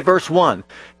 Beginning at verse 1.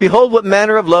 Behold, what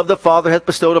manner of love the Father hath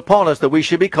bestowed upon us, that we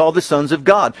should be called the sons of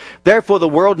God. Therefore the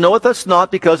world knoweth us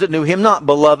not, because it knew him not.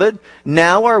 Beloved,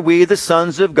 now are we the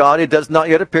sons of God. It does not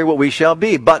yet appear what we shall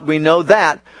be. But we know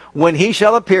that when he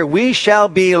shall appear, we shall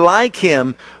be like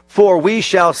him, for we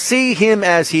shall see him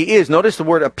as he is. Notice the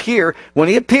word appear. When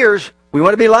he appears, we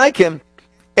want to be like him.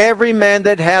 Every man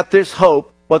that hath this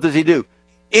hope, what does he do?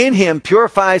 In him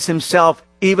purifies himself,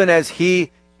 even as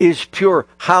he is pure.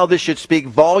 How this should speak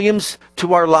volumes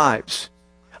to our lives.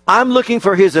 I'm looking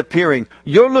for his appearing.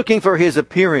 You're looking for his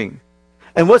appearing.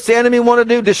 And what's the enemy want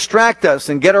to do? Distract us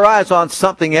and get our eyes on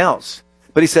something else.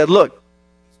 But he said, look,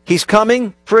 he's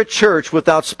coming for a church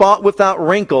without spot, without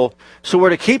wrinkle. So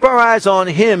we're to keep our eyes on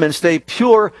him and stay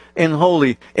pure and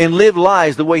holy and live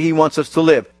lives the way he wants us to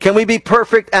live. Can we be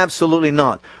perfect? Absolutely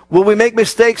not. Will we make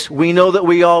mistakes? We know that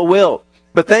we all will.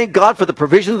 But thank God for the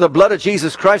provision of the blood of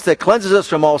Jesus Christ that cleanses us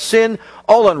from all sin,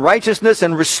 all unrighteousness,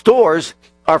 and restores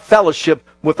our fellowship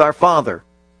with our Father.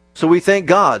 So we thank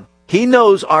God. He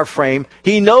knows our frame.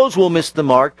 He knows we'll miss the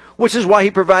mark, which is why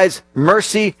he provides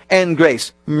mercy and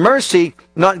grace. Mercy,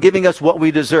 not giving us what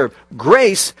we deserve.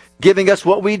 Grace, giving us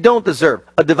what we don't deserve.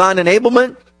 A divine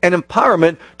enablement and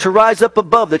empowerment to rise up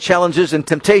above the challenges and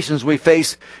temptations we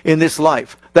face in this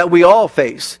life, that we all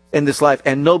face in this life,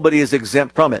 and nobody is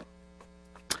exempt from it.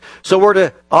 So we're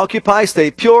to occupy,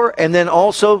 stay pure, and then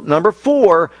also, number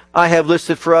 4, I have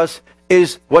listed for us,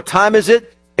 is what time is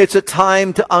it? It's a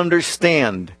time to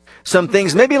understand some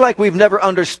things, maybe like we've never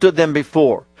understood them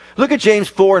before. Look at James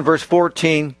 4 and verse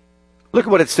 14. Look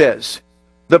at what it says.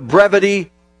 The brevity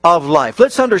of life.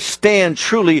 Let's understand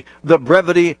truly the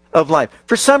brevity of life.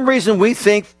 For some reason, we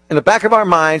think in the back of our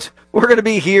minds, we're going to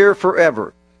be here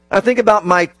forever. I think about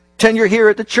my tenure here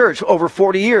at the church, over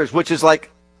 40 years, which is like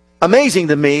amazing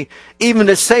to me, even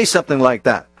to say something like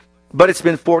that. But it's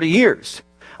been 40 years.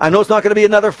 I know it's not going to be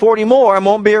another 40 more. I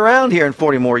won't be around here in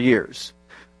 40 more years.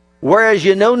 Whereas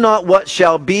you know not what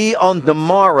shall be on the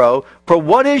morrow, for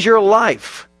what is your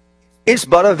life? It's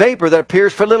but a vapor that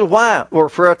appears for a little while, or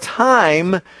for a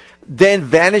time, then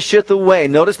vanisheth away.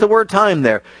 Notice the word time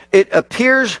there. It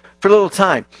appears for a little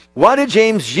time. Why did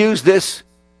James use this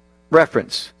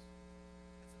reference?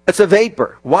 It's a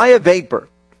vapor. Why a vapor?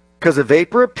 Because a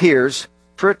vapor appears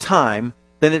for a time,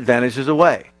 then it vanishes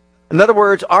away. In other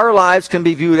words, our lives can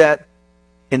be viewed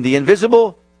in the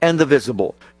invisible and the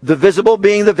visible. The visible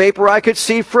being the vapor I could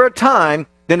see for a time,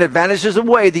 then it vanishes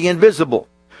away, the invisible.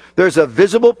 There's a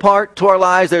visible part to our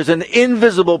lives. There's an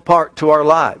invisible part to our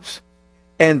lives.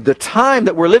 And the time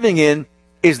that we're living in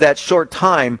is that short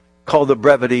time called the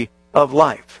brevity of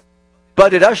life.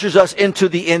 But it ushers us into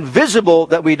the invisible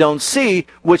that we don't see,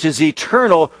 which is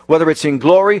eternal, whether it's in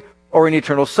glory or in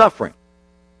eternal suffering.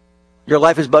 Your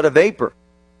life is but a vapor.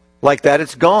 Like that,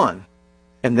 it's gone.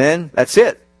 And then, that's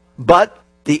it. But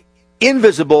the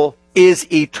invisible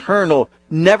is eternal,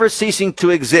 never ceasing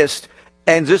to exist.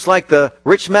 And just like the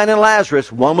rich man and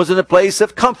Lazarus, one was in a place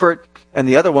of comfort, and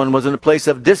the other one was in a place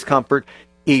of discomfort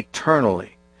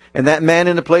eternally. And that man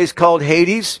in a place called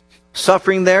Hades,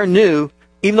 suffering there, knew,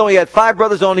 even though he had 5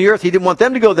 brothers on the earth, he didn't want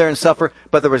them to go there and suffer,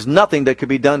 but there was nothing that could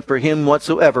be done for him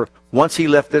whatsoever once he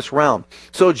left this realm.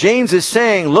 So James is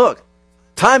saying, look,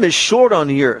 time is short on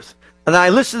the earth. And I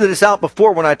listed this out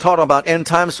before when I taught about end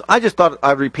times. So I just thought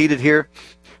I'd repeat it here.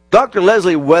 Dr.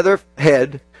 Leslie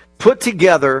Weatherhead put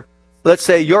together, let's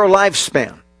say, your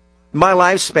lifespan, my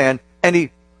lifespan, and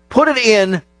he put it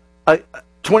in a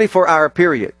 24-hour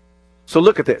period. So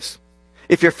look at this.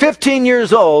 If you're 15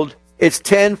 years old, it's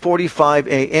 10:45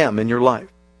 a.m. in your life.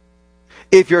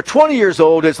 If you're 20 years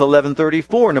old, it's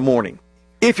 11:34 in the morning.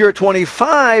 If you're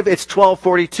 25, it's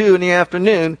 12:42 in the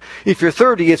afternoon. If you're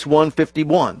 30, it's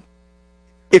 1:51.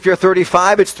 If you're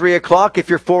 35, it's 3 o'clock. If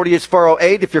you're 40, it's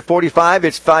 4:08. If you're 45,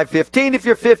 it's 5:15. If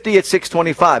you're 50, it's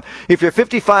 6:25. If you're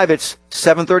 55, it's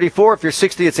 7:34. If you're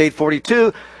 60, it's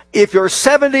 8:42. If you're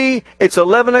 70, it's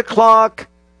 11 o'clock,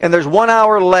 and there's 1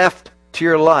 hour left to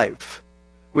your life.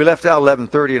 We left out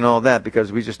 11:30 and all that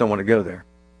because we just don't want to go there.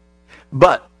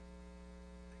 But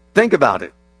think about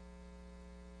it.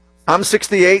 I'm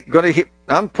 68,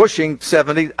 I'm pushing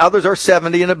 70. Others are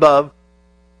 70 and above.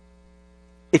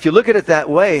 If you look at it that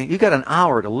way, you got an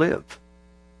hour to live.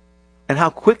 And how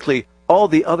quickly all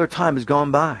the other time has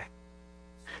gone by.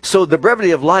 So the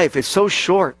brevity of life is so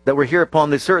short that we're here upon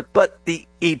this earth, but the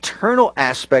eternal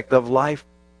aspect of life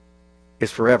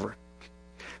is forever.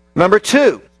 Number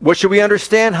 2, what should we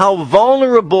understand? How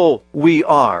vulnerable we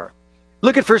are.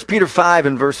 Look at 1 Peter 5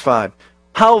 and verse 5.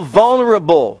 How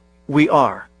vulnerable we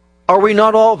are. Are we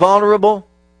not all vulnerable?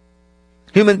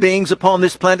 human beings upon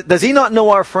this planet? Does he not know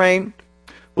our frame?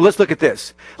 Well, let's look at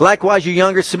this. Likewise, you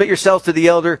younger, submit yourselves to the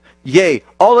elder. Yea,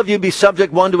 all of you be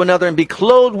subject one to another, and be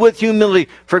clothed with humility.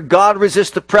 For God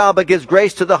resists the proud, but gives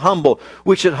grace to the humble.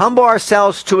 We should humble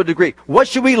ourselves to a degree. What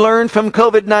should we learn from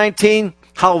COVID-19?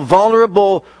 How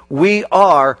vulnerable we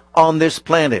are on this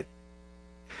planet.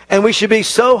 And we should be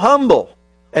so humble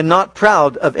and not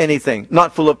proud of anything,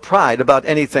 not full of pride about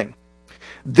anything.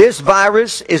 This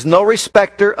virus is no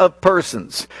respecter of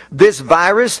persons. This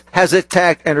virus has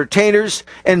attacked entertainers,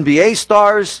 NBA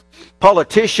stars,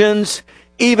 politicians,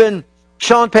 even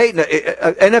Sean Payton,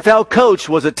 an NFL coach,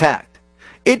 was attacked.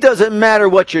 It doesn't matter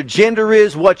what your gender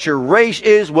is, what your race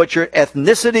is, what your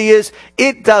ethnicity is.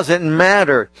 It doesn't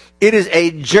matter. It is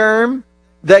a germ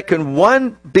that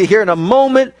can, be here in a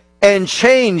moment and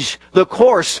change the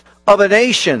course of a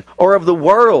nation or of the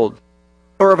world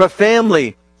or of a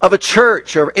family, of a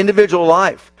church or individual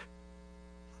life.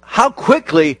 How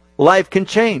quickly life can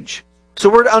change. So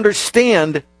we're to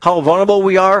understand how vulnerable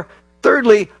we are.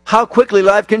 Thirdly, how quickly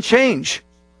life can change.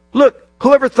 Look,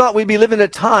 whoever thought we'd be living in a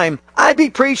time, I'd be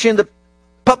preaching the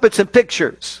puppets and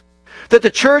pictures. That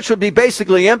the church would be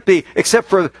basically empty except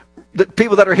for the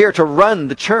people that are here to run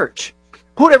the church.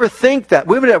 Who would ever think that?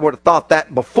 We would never have thought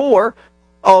that before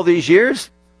all these years.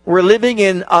 We're living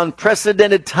in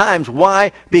unprecedented times.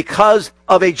 Why? Because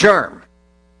of a germ.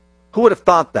 Who would have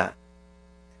thought that?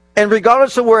 And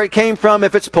regardless of where it came from,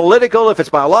 if it's political, if it's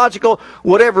biological,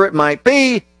 whatever it might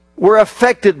be, we're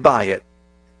affected by it.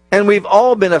 And we've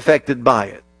all been affected by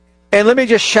it. And let me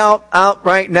just shout out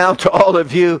right now to all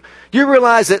of you. You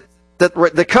realize that the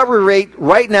recovery rate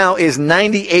right now is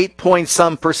 98 point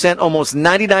some percent, almost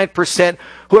 99%.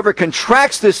 Whoever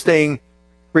contracts this thing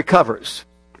recovers.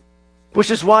 Which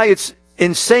is why it's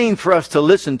insane for us to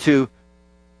listen to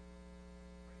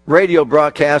radio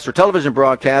broadcasts or television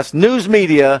broadcasts, news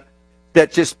media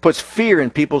that just puts fear in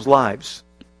people's lives.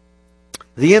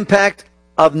 The impact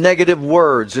of negative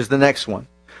words is the next one.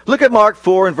 Look at Mark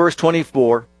 4 and verse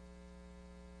 24.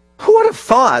 Who would have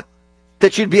thought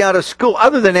that you'd be out of school,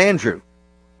 other than Andrew?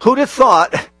 Who'd have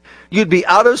thought you'd be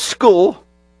out of school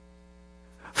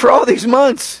for all these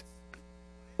months?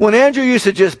 When Andrew used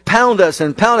to just pound us,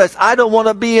 I don't want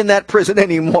to be in that prison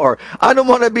anymore. I don't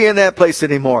want to be in that place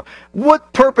anymore.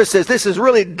 What purpose is this? Is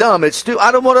really dumb. It's stupid.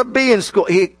 I don't want to be in school.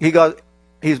 His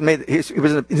name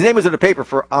was in the paper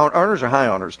for honors or high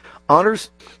honors.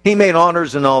 Honors. He made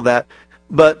honors and all that.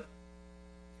 But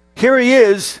here he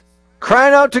is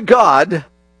crying out to God.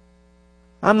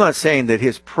 I'm not saying that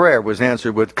his prayer was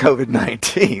answered with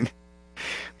COVID-19.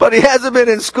 But he hasn't been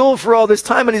in school for all this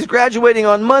time, and he's graduating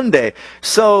on Monday.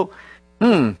 So,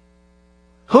 who'd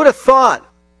have thought?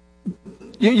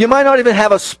 You might not even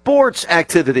have a sports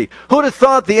activity. Who'd have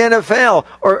thought the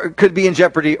NFL could be in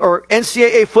jeopardy, or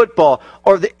NCAA football,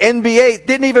 or the NBA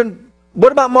didn't even...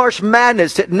 What about March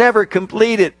Madness? It never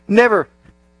completed, never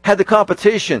had the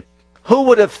competition. Who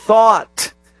would have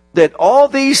thought that all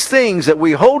these things that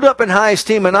we hold up in high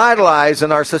esteem and idolize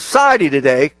in our society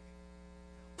today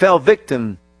fell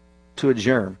victim to a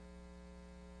germ?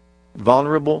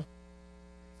 Vulnerable,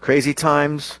 crazy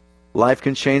times, life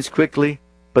can change quickly,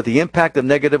 but the impact of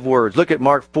negative words. Look at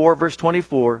Mark 4, verse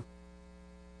 24.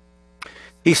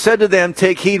 He said to them,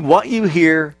 take heed what you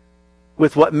hear.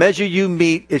 With what measure you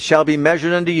meet, it shall be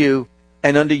measured unto you,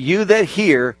 and unto you that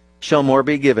hear shall more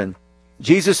be given.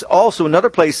 Jesus also, another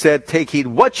place, said, take heed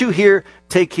what you hear,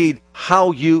 take heed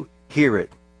how you hear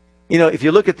it. You know, if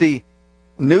you look at the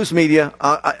news media,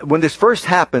 when this first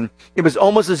happened, it was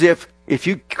almost as if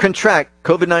you contract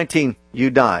COVID-19,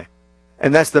 you die.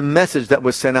 And that's the message that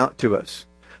was sent out to us.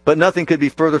 But nothing could be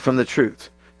further from the truth.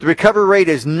 The recovery rate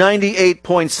is 98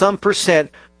 point some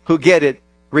percent who get it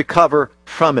recover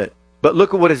from it. But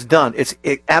look at what it's done.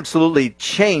 It absolutely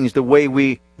changed the way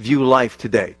we view life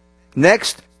today.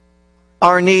 Next,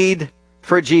 our need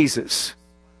for Jesus.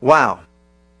 Wow.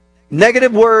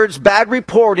 Negative words, bad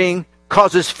reporting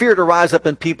causes fear to rise up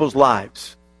in people's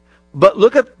lives. But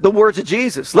look at the words of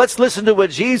Jesus. Let's listen to what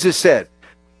Jesus said.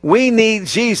 We need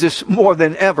Jesus more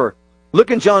than ever. Look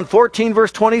in John 14,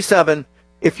 verse 27.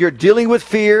 If you're dealing with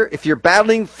fear, if you're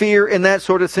battling fear and that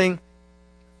sort of thing,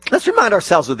 let's remind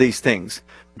ourselves of these things.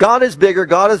 God is bigger,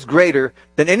 God is greater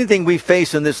than anything we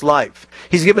face in this life.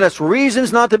 He's given us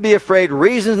reasons not to be afraid,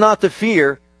 reasons not to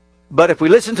fear. But if we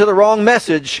listen to the wrong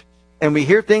message and we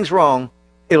hear things wrong,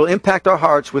 it'll impact our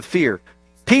hearts with fear.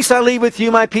 Peace I leave with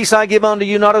you, my peace I give unto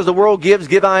you, not as the world gives,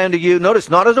 give I unto you. Notice,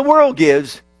 not as the world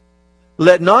gives.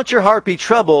 Let not your heart be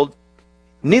troubled,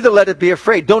 neither let it be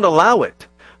afraid. Don't allow it.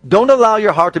 Don't allow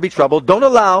your heart to be troubled. Don't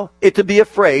allow it to be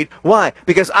afraid. Why?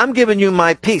 Because I'm giving you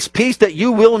my peace. Peace that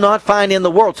you will not find in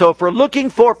the world. So if we're looking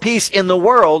for peace in the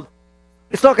world,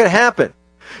 it's not going to happen.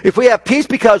 If we have peace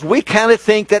because we kind of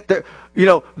think that they're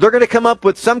going to come up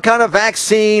with some kind of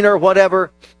vaccine or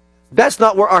whatever, that's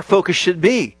not where our focus should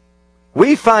be.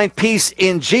 We find peace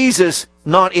in Jesus,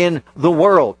 not in the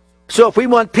world. So if we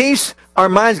want peace, our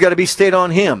mind's got to be stayed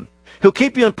on Him. He'll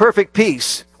keep you in perfect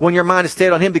peace when your mind is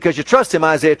stayed on Him because you trust Him,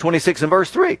 Isaiah 26 and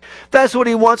verse 3. That's what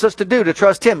He wants us to do, to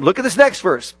trust Him. Look at this next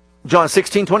verse. John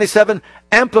 16:27,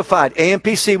 Amplified,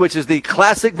 AMPC, which is the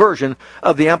classic version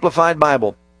of the Amplified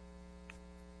Bible.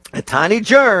 A tiny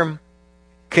germ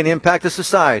can impact a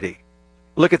society.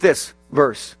 Look at this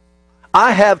verse.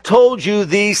 I have told you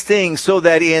these things so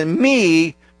that in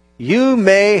me you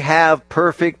may have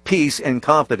perfect peace and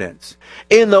confidence.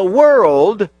 In the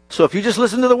world, so if you just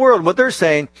listen to the world, what they're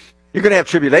saying, you're going to have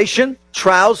tribulation,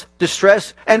 trials,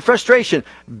 distress, and frustration.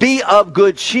 Be of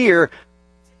good cheer.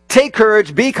 Take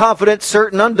courage, be confident,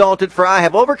 certain, undaunted, for I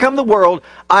have overcome the world.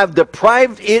 I've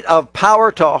deprived it of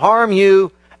power to harm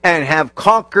you and have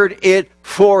conquered it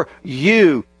for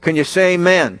you. Can you say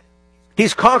amen?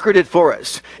 He's conquered it for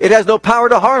us. It has no power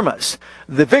to harm us.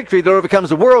 The victory that overcomes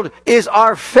the world is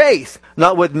our faith.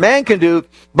 Not what man can do,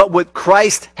 but what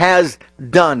Christ has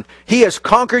done. He has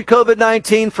conquered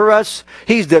COVID-19 for us.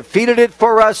 He's defeated it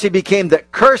for us. He became the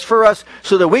curse for us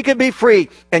so that we could be free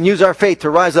and use our faith to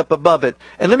rise up above it.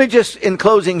 And let me just, in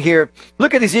closing here,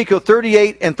 look at Ezekiel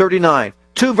 38 and 39.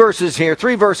 3 verses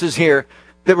here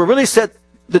that will really set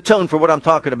the tone for what I'm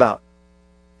talking about.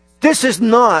 This is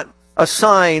not a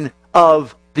sign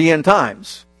of the end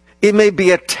times. It may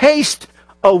be a taste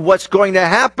of what's going to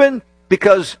happen,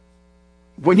 because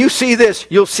when you see this,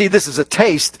 you'll see this as a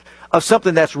taste of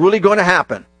something that's really going to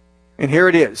happen. And here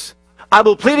it is. I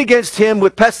will plead against him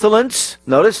with pestilence,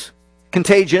 notice,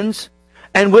 contagions,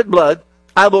 and with blood.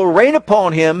 I will rain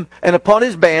upon him and upon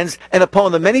his bands and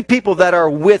upon the many people that are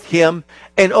with him,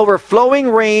 and overflowing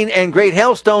rain and great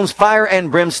hailstones, fire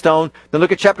and brimstone. Then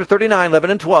look at chapter 39,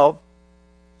 11 and 12.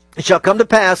 It shall come to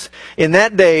pass in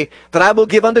that day that I will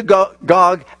give unto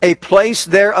Gog a place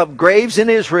there of graves in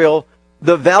Israel,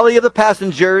 the valley of the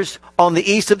passengers on the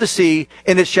east of the sea,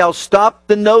 and it shall stop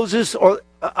the noses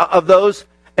of those,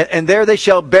 and there they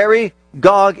shall bury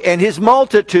Gog and his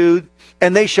multitude,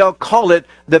 and they shall call it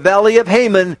the valley of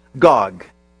Haman Gog.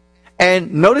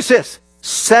 And notice this,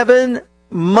 7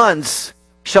 months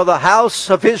shall the house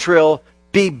of Israel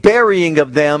be burying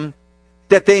of them,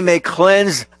 that they may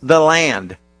cleanse the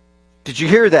land. Did you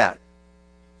hear that?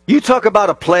 You talk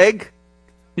about a plague.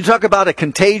 You talk about a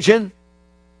contagion.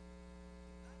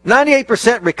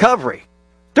 98% recovery.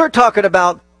 They're talking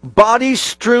about bodies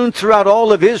strewn throughout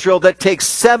all of Israel that takes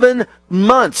 7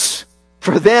 months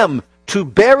for them to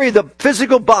bury the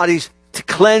physical bodies to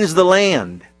cleanse the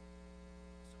land.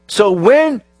 So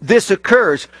when this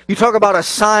occurs, you talk about a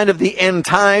sign of the end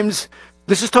times.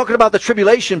 This is talking about the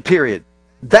tribulation period.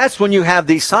 That's when you have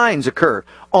these signs occur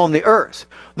on the earth.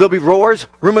 There'll be wars,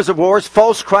 rumors of wars,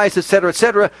 false Christ,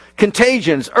 etc.,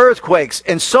 contagions, earthquakes,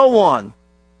 and so on.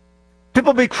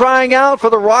 People be crying out for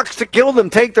the rocks to kill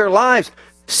them, take their lives.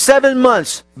 7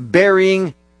 months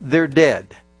burying their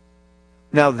dead.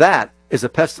 Now that is a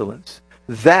pestilence.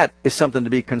 That is something to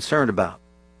be concerned about.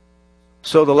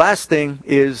 So the last thing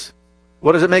is,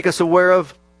 what does it make us aware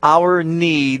of? Our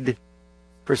need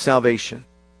for salvation.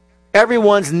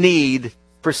 Everyone's need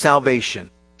for salvation.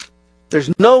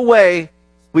 There's no way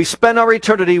we spend our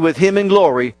eternity with Him in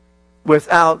glory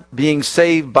without being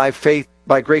saved by faith,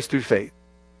 by grace through faith.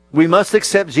 We must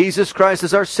accept Jesus Christ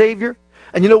as our Savior.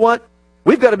 And you know what?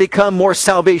 We've got to become more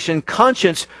salvation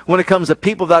conscious when it comes to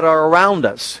people that are around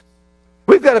us.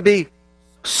 We've got to be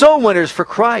soul winners for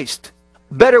Christ,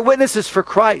 better witnesses for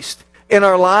Christ in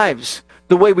our lives.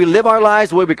 The way we live our lives,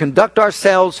 the way we conduct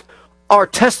ourselves, our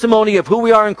testimony of who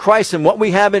we are in Christ and what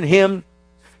we have in Him.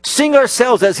 Seeing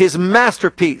ourselves as His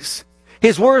masterpiece.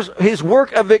 His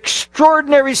work of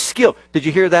extraordinary skill. Did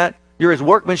you hear that? You're His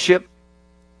workmanship.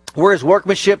 We're His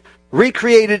workmanship,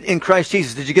 recreated in Christ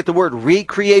Jesus. Did you get the word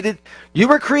recreated? You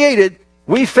were created.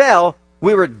 We fell.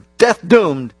 We were death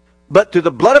doomed. But through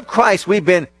the blood of Christ, we've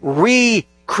been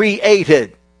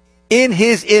recreated in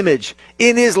His image,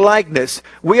 in His likeness.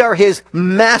 We are His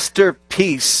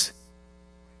masterpiece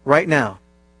right now.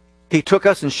 He took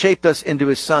us and shaped us into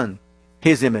His Son,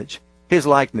 His image, His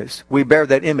likeness. We bear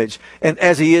that image. And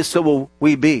as He is, so will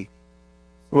we be.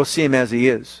 We'll see Him as He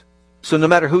is. So no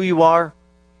matter who you are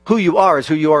is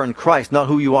who you are in Christ, not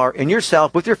who you are in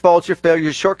yourself, with your faults, your failures,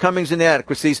 your shortcomings and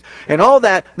inadequacies, and all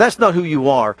that's not who you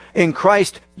are. In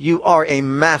Christ, you are a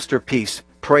masterpiece.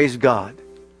 Praise God.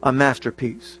 a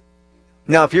masterpiece.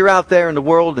 Now, if you're out there in the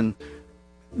world and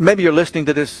maybe you're listening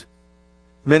to this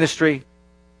ministry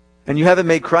and you haven't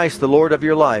made Christ the Lord of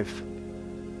your life,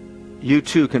 you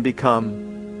too can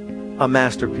become a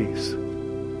masterpiece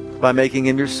by making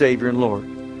Him your Savior and Lord.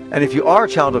 And if you are a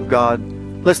child of God,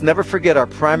 let's never forget our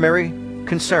primary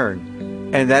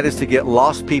concern, and that is to get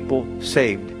lost people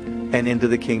saved and into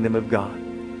the kingdom of God.